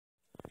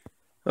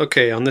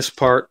Okay, on this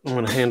part, I'm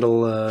going to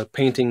handle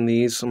painting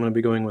these. I'm going to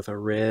be going with a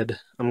red.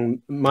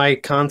 My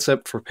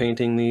concept for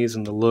painting these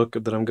and the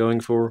look that I'm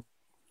going for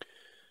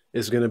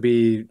is going to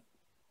be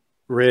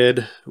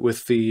red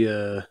with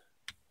the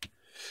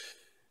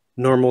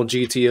normal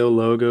GTO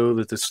logo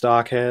that the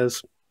stock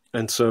has.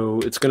 And so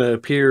it's going to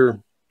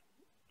appear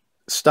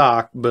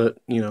stock, but,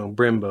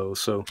 Brembo.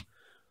 So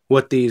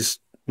what these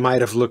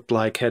might have looked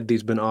like had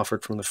these been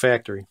offered from the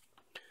factory.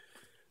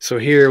 So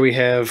here we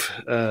have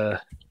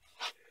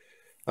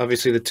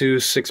obviously the two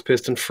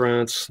 6-piston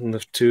fronts and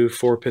the two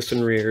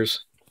 4-piston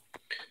rears,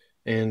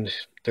 and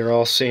they're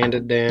all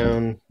sanded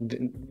down.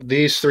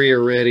 These three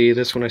are ready.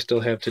 This one I still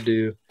have to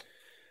do.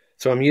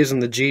 So I'm using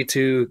the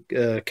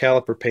G2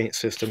 caliper paint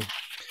system.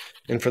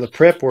 And for the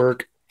prep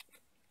work,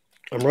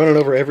 I'm running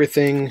over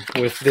everything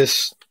with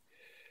this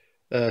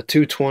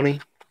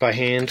 220 by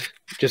hand,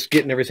 just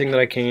getting everything that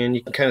I can.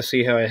 You can kind of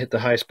see how I hit the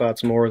high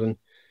spots more than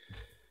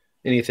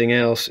anything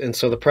else. And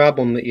so the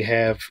problem that you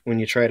have when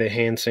you try to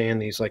hand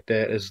sand these like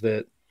that is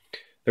that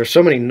there's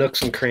so many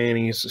nooks and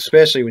crannies,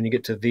 especially when you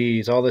get to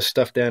these, all this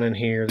stuff down in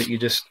here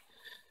that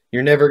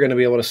you're never going to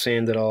be able to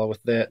sand it all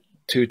with that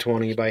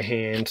 220 by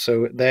hand.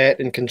 So that,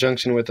 in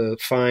conjunction with a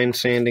fine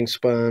sanding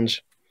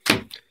sponge,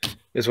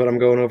 is what I'm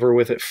going over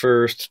with at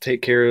first to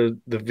take care of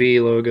the V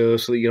logo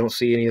so that you don't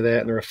see any of that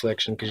in the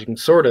reflection, because you can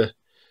sort of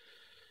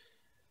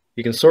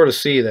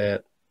see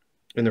that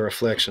in the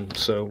reflection.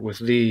 So with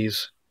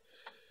these,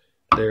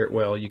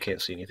 well, you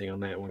can't see anything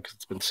on that one because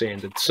it's been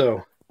sanded.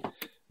 So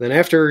then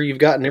after you've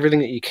gotten everything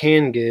that you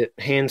can get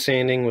hand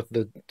sanding with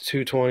the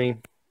 220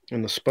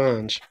 and the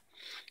sponge,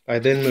 I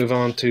then move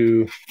on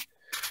to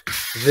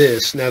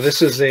this. Now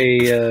this is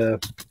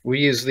we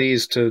use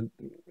these to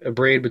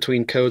abrade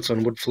between coats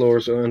on wood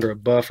floors under a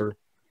buffer.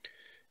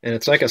 And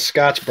it's like a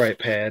Scotch-Brite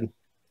pad,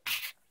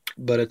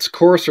 but it's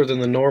coarser than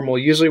the normal.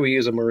 Usually we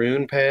use a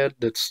maroon pad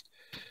that's,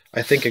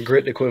 I think, a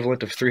grit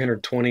equivalent of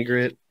 320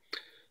 grit.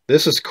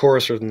 This is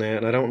coarser than that,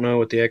 and I don't know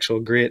what the actual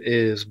grit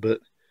is,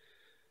 but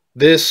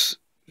this,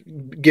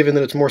 given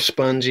that it's more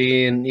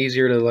spongy and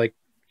easier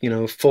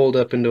to fold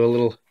up into a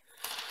little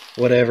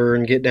whatever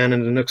and get down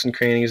into nooks and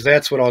crannies,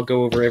 that's what I'll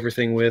go over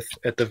everything with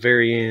at the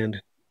very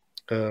end,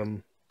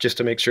 just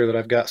to make sure that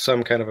I've got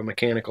some kind of a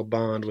mechanical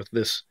bond with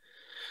this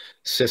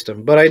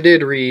system. But I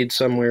did read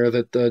somewhere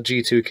that the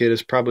G2 kit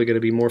is probably going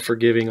to be more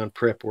forgiving on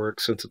prep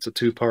work since it's a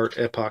 2-part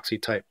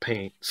epoxy type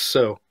paint.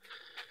 So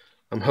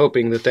I'm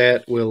hoping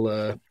that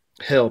will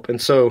help.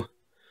 And so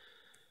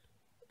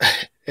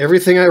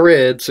everything I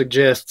read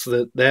suggests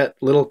that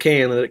little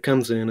can that it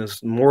comes in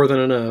is more than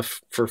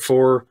enough for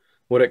 4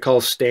 what it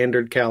calls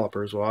standard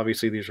calipers. Well,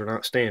 obviously these are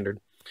not standard.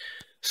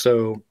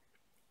 So,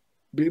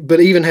 but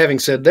even having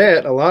said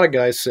that, a lot of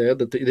guys said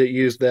that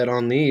used that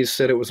on these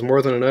said it was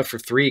more than enough for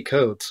 3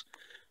 coats.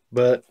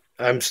 But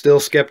I'm still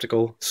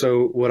skeptical.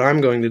 So what I'm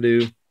going to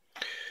do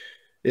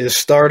is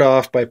start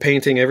off by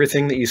painting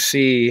everything that you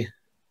see,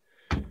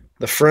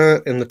 the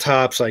front and the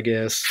tops, I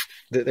guess,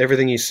 that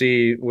everything you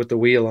see with the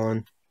wheel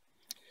on,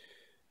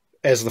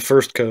 as the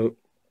first coat.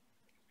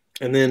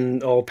 And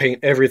then I'll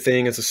paint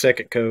everything as a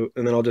second coat,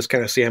 and then I'll just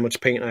kind of see how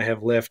much paint I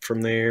have left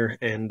from there.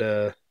 And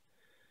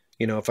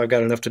if I've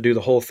got enough to do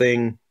the whole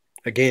thing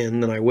again,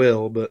 then I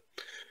will. But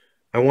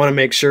I want to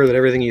make sure that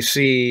everything you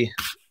see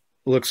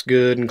looks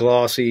good and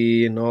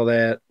glossy and all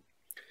that.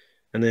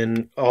 And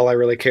then all I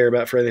really care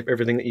about for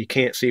everything that you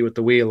can't see with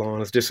the wheel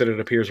on is just that it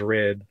appears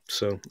red.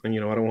 So, and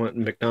I don't want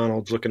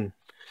McDonald's looking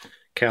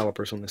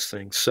calipers on this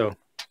thing. So I'm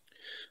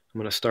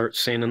going to start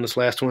sanding this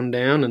last one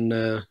down, and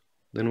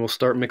then we'll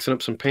start mixing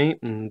up some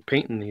paint and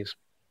painting these.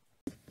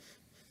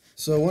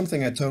 So one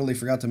thing I totally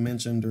forgot to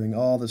mention during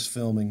all this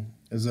filming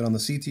is that on the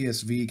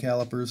CTSV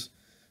calipers,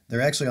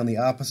 they're actually on the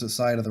opposite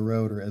side of the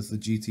rotor as the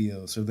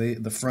GTO. So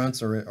the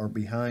fronts are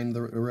behind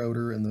the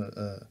rotor, and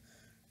the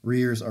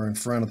rears are in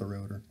front of the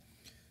rotor.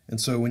 And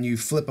so when you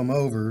flip them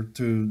over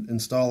to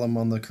install them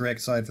on the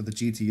correct side for the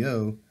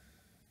GTO,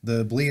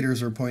 the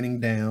bleeders are pointing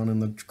down and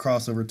the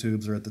crossover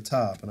tubes are at the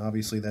top. And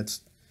obviously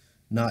that's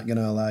not going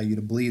to allow you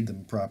to bleed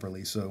them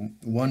properly. So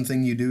one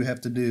thing you do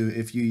have to do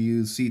if you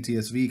use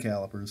CTSV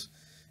calipers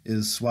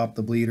is swap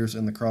the bleeders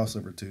and the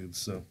crossover tubes.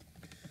 So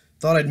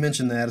thought I'd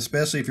mention that,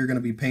 especially if you're going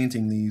to be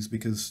painting these,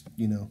 because,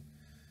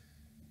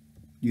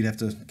 you'd have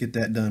to get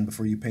that done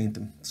before you paint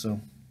them. So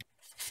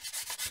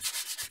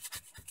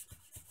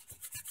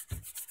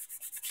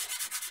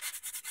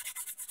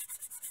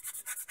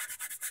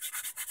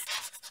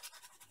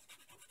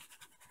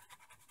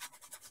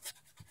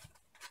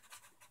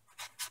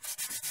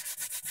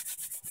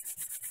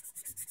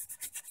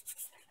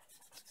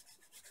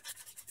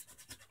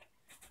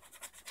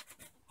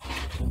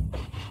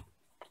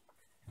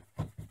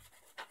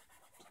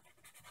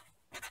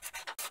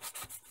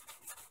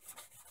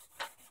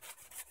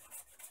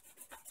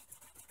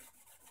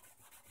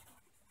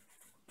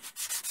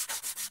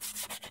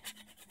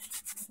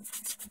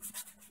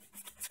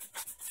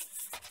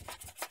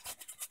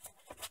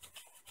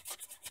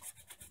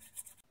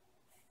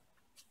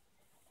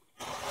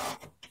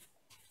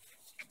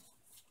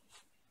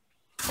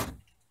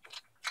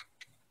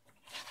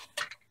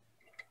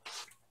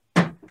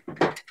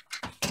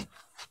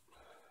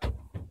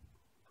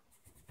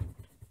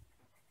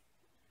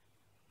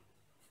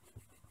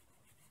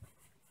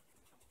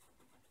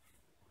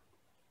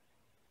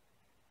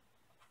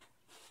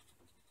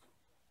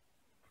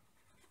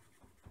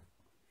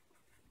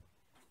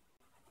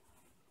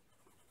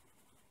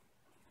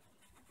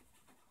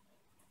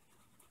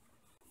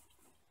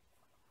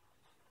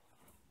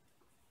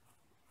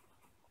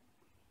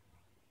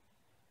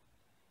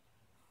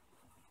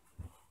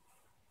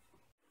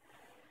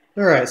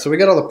All right, so we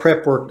got all the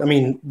prep work. I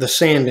mean, the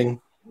sanding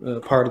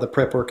part of the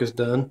prep work is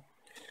done.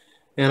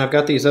 And I've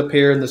got these up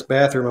here in this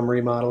bathroom I'm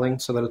remodeling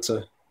so that it's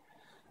a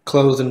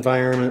closed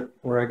environment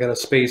where I got a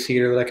space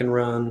heater that I can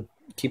run,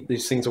 keep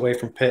these things away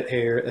from pet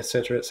hair,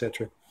 etc.,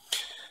 etc.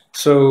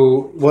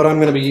 So what I'm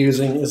going to be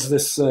using is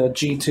this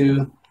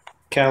G2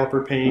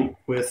 caliper paint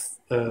with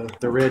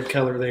the red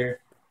color there.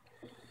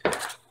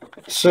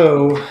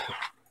 So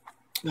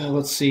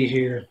let's see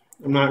here.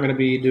 I'm not going to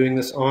be doing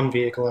this on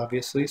vehicle,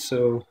 obviously,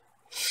 so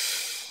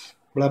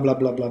blah, blah,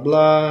 blah, blah,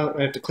 blah.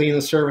 I have to clean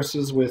the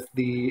surfaces with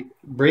the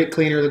brake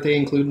cleaner that they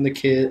include in the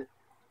kit.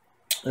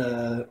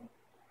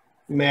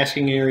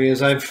 Masking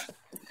areas, I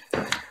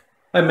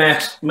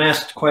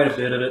masked quite a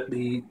bit of it.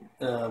 The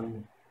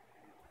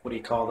what do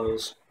you call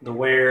those? The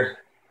wear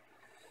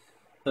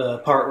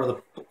part where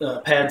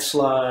the pads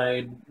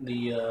slide,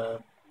 the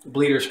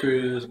bleeder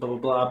screws, blah blah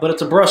blah. But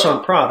it's a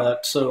brush-on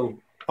product, so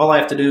all I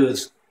have to do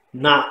is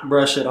not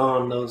brush it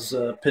on those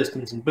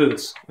pistons and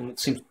boots, and it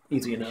seems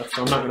easy enough.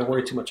 So I'm not going to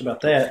worry too much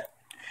about that.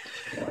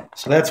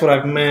 So that's what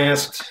I've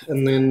masked,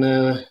 and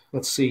then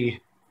let's see.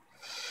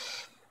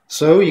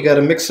 So you got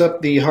to mix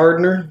up the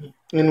hardener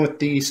in with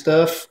the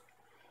stuff.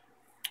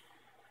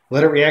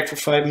 Let it react for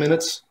 5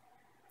 minutes.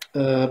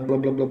 Blah blah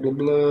blah blah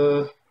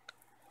blah.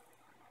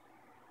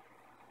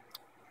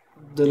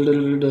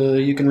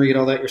 You can read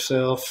all that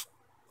yourself.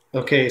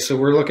 Okay, so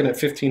we're looking at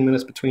 15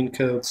 minutes between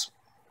coats.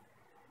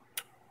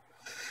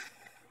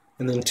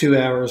 And then 2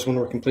 hours when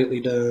we're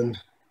completely done.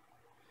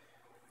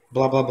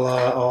 Blah, blah,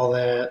 blah, all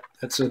that.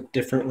 That's a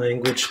different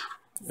language.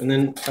 And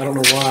then, I don't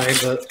know why,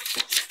 but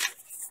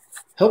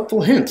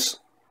helpful hints.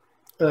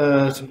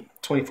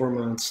 24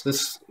 months.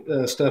 This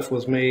stuff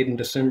was made in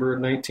December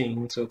of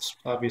 19, so it's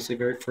obviously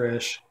very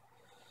fresh.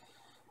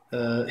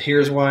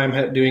 Here's why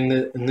I'm doing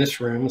that in this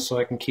room, so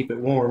I can keep it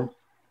warm.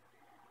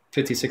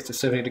 56 to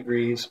 70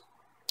 degrees.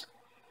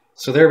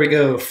 So there we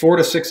go. 4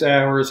 to 6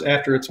 hours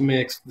after it's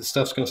mixed, the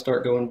stuff's going to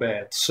start going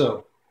bad.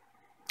 So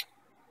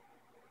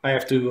I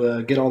have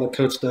to get all the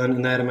coats done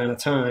in that amount of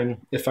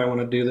time if I want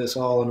to do this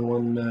all in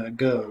one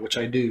go, which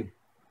I do.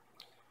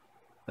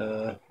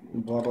 Blah,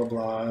 blah,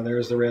 blah.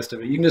 There's the rest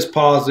of it. You can just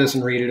pause this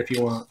and read it if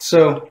you want.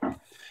 So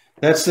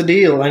that's the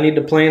deal. I need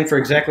to plan for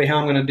exactly how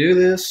I'm going to do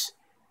this.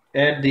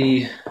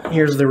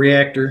 Here's the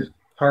reactor,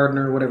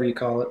 hardener, whatever you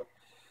call it.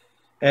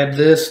 Add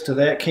this to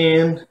that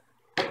can.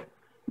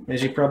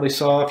 As you probably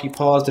saw if you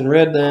paused and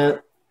read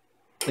that,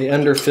 they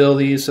underfill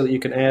these so that you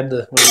can add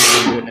the, what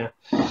are you doing now?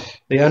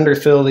 They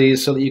underfill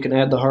these so that you can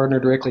add the hardener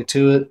directly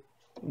to it.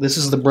 This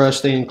is the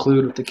brush they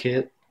include with the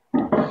kit.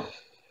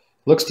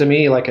 Looks to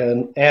me like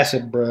an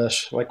acid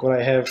brush, like what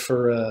I have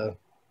for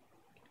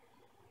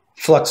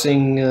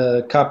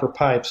fluxing copper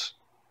pipes.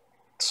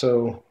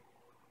 So,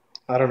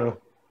 I don't know.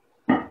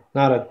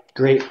 Not a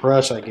great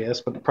brush, I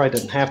guess, but it probably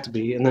doesn't have to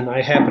be. And then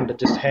I happen to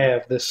just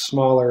have this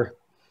smaller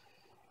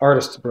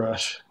artist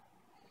brush.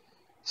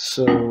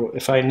 So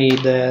if I need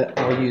that,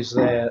 I'll use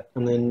that.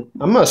 And then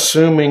I'm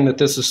assuming that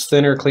this is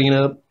thinner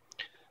cleanup.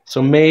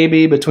 So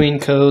maybe between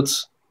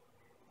coats,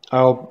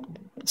 I'll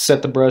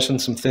set the brush in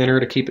some thinner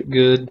to keep it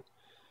good.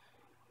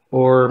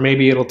 Or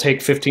maybe it'll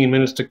take 15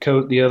 minutes to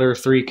coat the other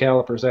 3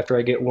 calipers after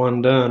I get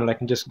one done, and I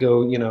can just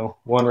go,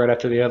 one right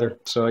after the other.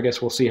 So I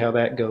guess we'll see how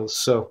that goes.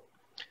 So,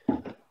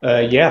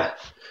 yeah,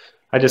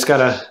 I just got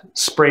to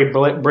spray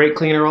brake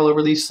cleaner all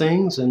over these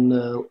things, and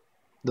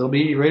they'll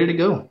be ready to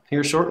go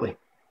here shortly.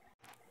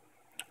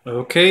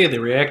 Okay, the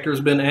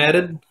reactor's been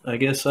added. I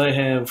guess I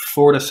have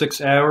 4 to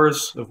 6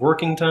 hours of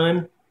working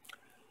time.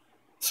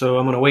 So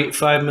I'm going to wait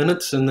 5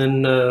 minutes and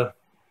then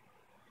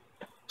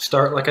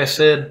start, like I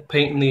said,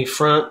 painting the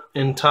front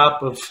and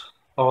top of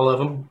all of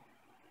them.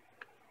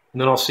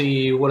 And then I'll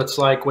see what it's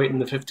like waiting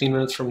the 15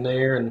 minutes from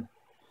there, and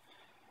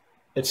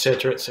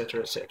etc.,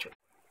 etc., etc.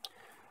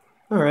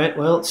 All right,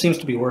 well, it seems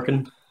to be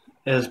working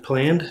as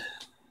planned.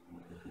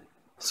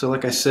 So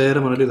like I said,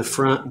 I'm going to do the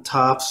front and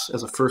tops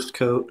as a first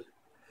coat.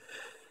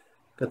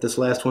 Got this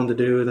last one to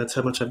do, and that's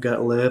how much I've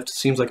got left. It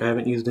seems like I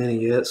haven't used any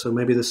yet, so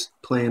maybe this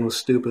plan was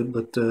stupid,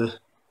 but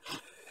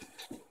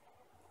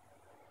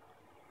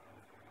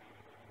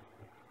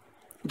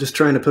just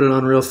trying to put it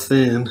on real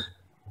thin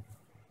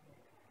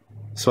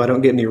so I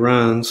don't get any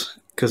runs,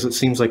 because it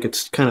seems like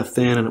it's kind of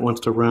thin and it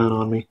wants to run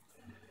on me.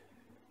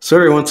 So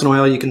every once in a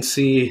while you can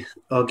see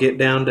I'll get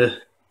down to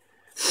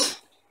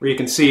where you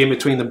can see in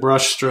between the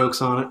brush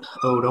strokes on it.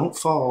 Oh, don't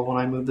fall when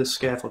I move this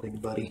scaffolding,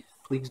 buddy.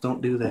 Please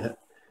don't do that.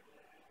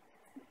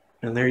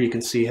 And there you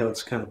can see how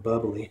it's kind of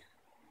bubbly.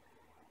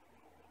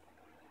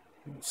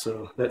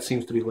 So that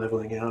seems to be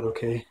leveling out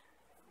okay.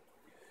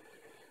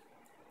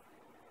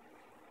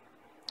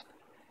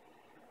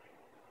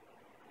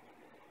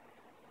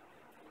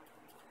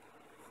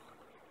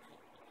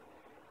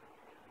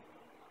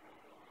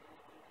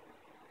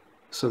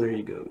 So there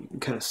you go. You can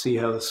kind of see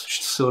how the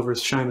silver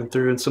is shining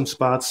through in some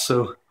spots.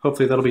 So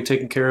hopefully that'll be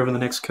taken care of in the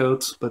next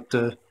coats. But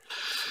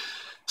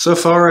so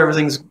far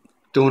everything's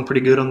doing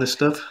pretty good on this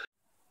stuff.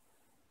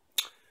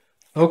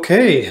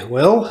 Okay,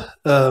 well,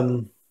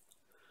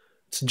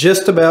 it's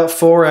just about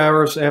 4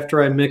 hours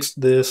after I mixed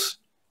this.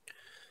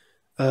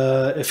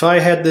 If I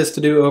had this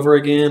to do over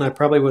again, I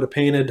probably would have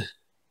painted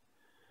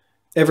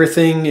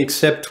everything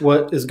except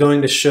what is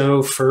going to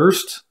show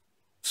first,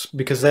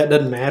 because that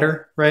doesn't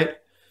matter, right?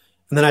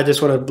 And then I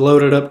just would have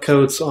loaded up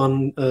coats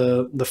on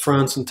the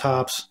fronts and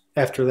tops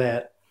after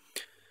that.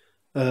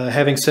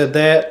 Having said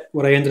that,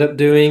 what I ended up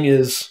doing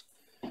is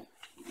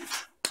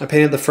I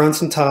painted the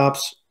fronts and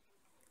tops,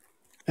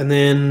 and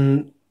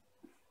then,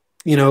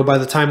 you know, by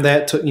the time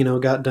that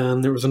got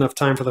done, there was enough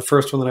time for the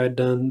first one that I had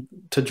done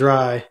to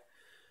dry.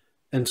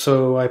 And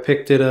so I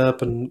picked it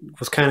up and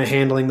was kind of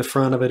handling the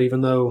front of it,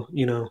 even though,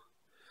 you know,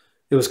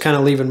 it was kind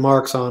of leaving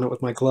marks on it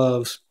with my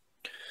gloves.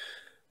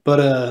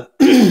 But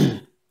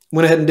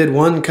went ahead and did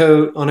one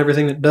coat on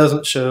everything that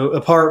doesn't show,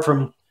 apart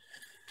from,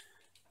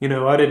 you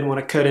know, I didn't want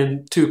to cut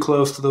in too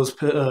close to those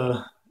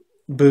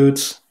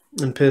boots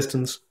and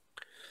pistons.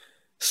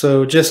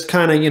 So just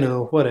kind of, you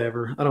know,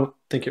 whatever. I don't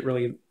think it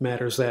really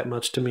matters that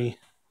much to me.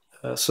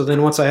 So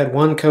then once I had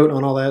one coat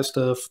on all that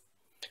stuff,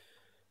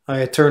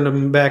 I turned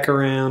them back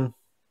around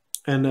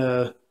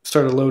and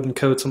started loading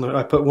coats on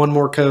I put one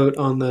more coat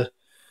on the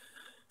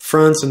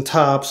fronts and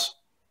tops,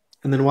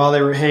 and then while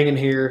they were hanging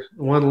here,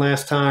 one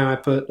last time I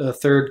put a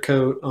third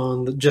coat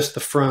on just the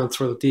fronts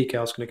where the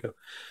decal's going to go.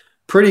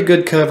 Pretty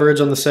good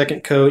coverage on the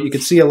second coat. You can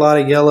see a lot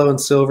of yellow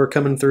and silver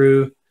coming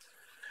through.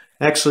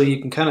 Actually,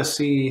 you can kind of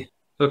see,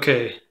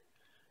 okay,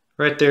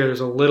 right there, there's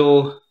a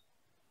little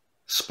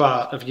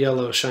spot of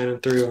yellow shining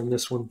through on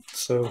this one.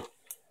 So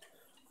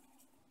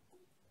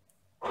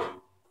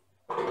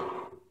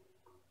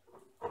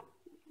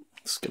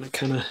it's going to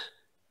kind of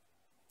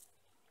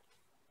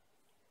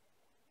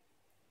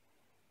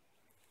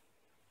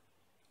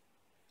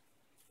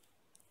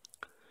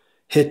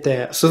hit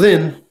that. So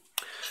then,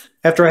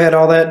 after I had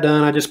all that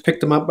done, I just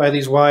picked them up by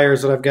these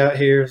wires that I've got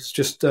here. It's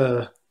just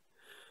 12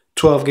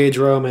 gauge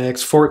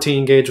Romex.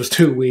 14 gauge was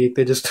too weak.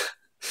 They just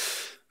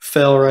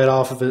fell right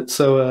off of it.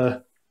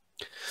 So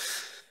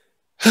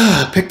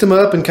I picked them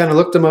up and kind of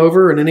looked them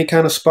over, and any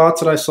kind of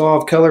spots that I saw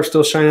of color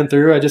still shining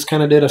through, I just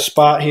kind of did a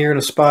spot here and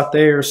a spot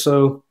there.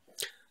 So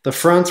the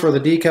fronts where the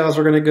decals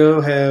were going to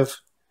go have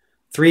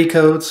 3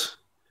 coats.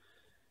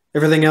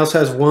 Everything else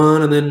has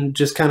 1, and then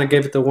just kind of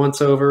gave it the once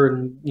over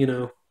and, you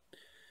know,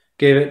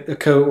 gave it a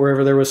coat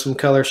wherever there was some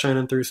color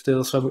shining through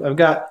still. So I've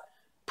got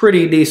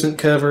pretty decent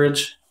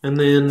coverage. And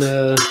then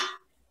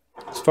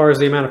as far as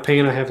the amount of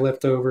paint I have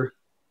left over,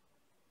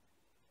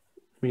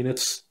 I mean,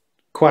 it's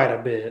quite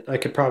a bit. I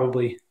could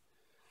probably,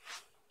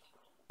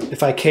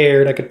 if I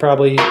cared, I could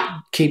probably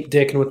keep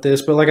dicking with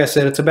this. But like I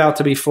said, it's about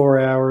to be 4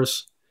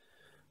 hours.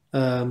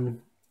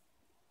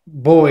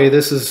 Boy,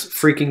 this is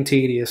freaking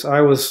tedious.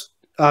 I was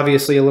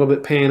obviously a little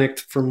bit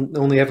panicked from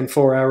only having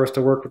 4 hours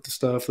to work with the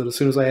stuff, that as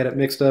soon as I had it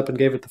mixed up and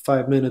gave it the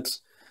 5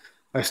 minutes,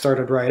 I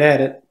started right at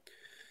it,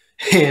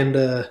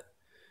 and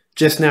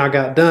just now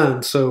got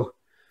done. So,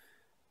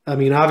 I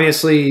mean,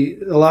 obviously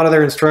a lot of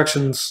their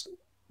instructions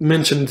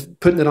mentioned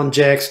putting it on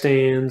jack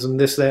stands and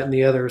this, that, and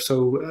the other.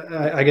 So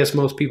I guess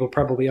most people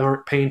probably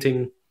aren't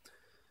painting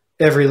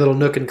every little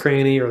nook and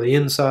cranny or the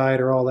inside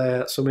or all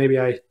that. So maybe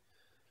I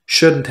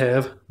shouldn't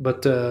have,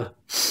 but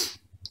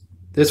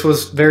this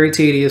was very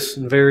tedious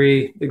and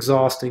very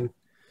exhausting.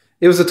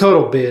 It was a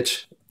total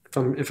bitch,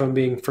 if I'm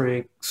being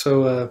frank.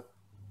 So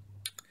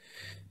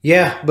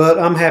yeah, but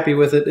I'm happy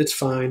with it. It's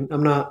fine.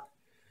 I'm not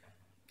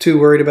too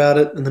worried about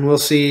it. And then we'll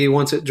see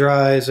once it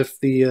dries if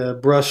the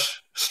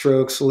brush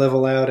strokes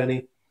level out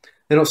any.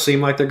 They don't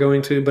seem like they're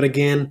going to, but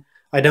again,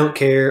 I don't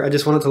care. I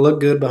just want it to look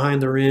good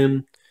behind the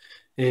rim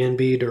and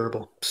be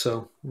durable.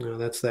 So, you know,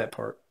 that's that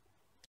part.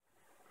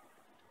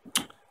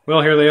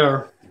 Well, here they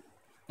are.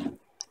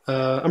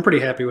 I'm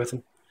pretty happy with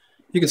them.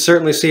 You can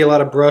certainly see a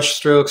lot of brush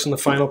strokes in the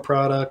final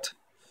product,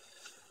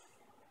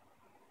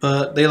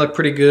 but they look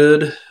pretty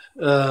good.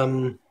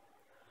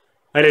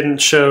 I didn't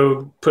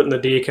show putting the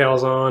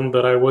decals on,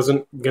 but I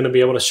wasn't going to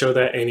be able to show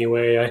that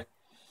anyway. I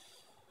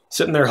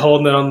sitting there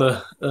holding it on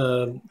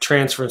the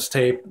transference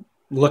tape,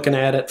 looking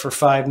at it for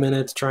 5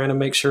 minutes, trying to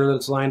make sure that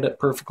it's lined up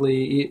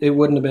perfectly. It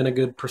wouldn't have been a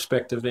good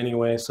perspective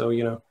anyway. So,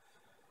 you know,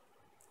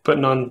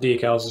 putting on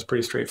decals is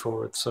pretty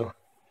straightforward. So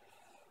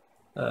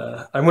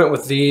I went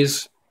with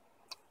these.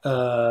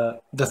 The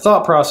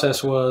thought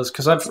process was,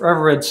 because I've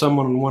read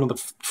someone in one of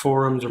the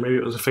forums, or maybe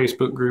it was a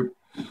Facebook group,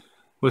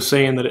 was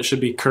saying that it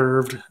should be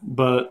curved,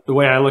 but the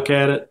way I look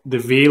at it, the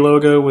V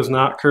logo was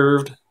not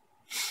curved.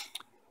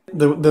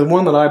 The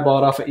one that I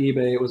bought off of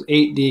eBay, it was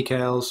 8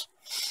 decals,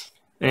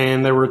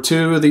 and there were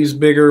 2 of these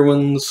bigger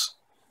ones,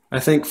 I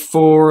think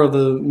 4 of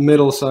the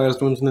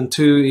middle-sized ones, and then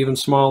 2 even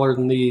smaller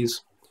than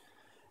these.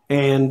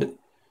 And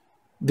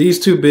these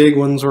 2 big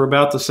ones were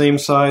about the same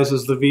size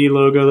as the V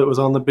logo that was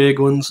on the big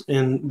ones,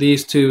 and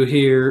these 2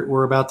 here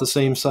were about the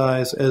same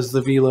size as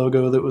the V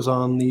logo that was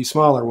on the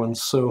smaller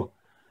ones. So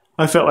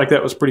I felt like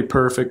that was pretty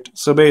perfect.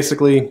 So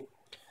basically,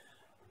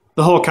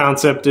 the whole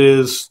concept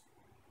is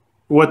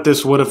what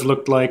this would have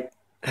looked like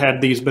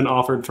had these been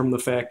offered from the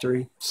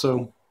factory.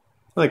 So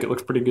I think it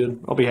looks pretty good.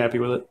 I'll be happy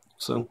with it.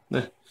 So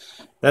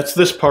that's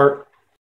this part.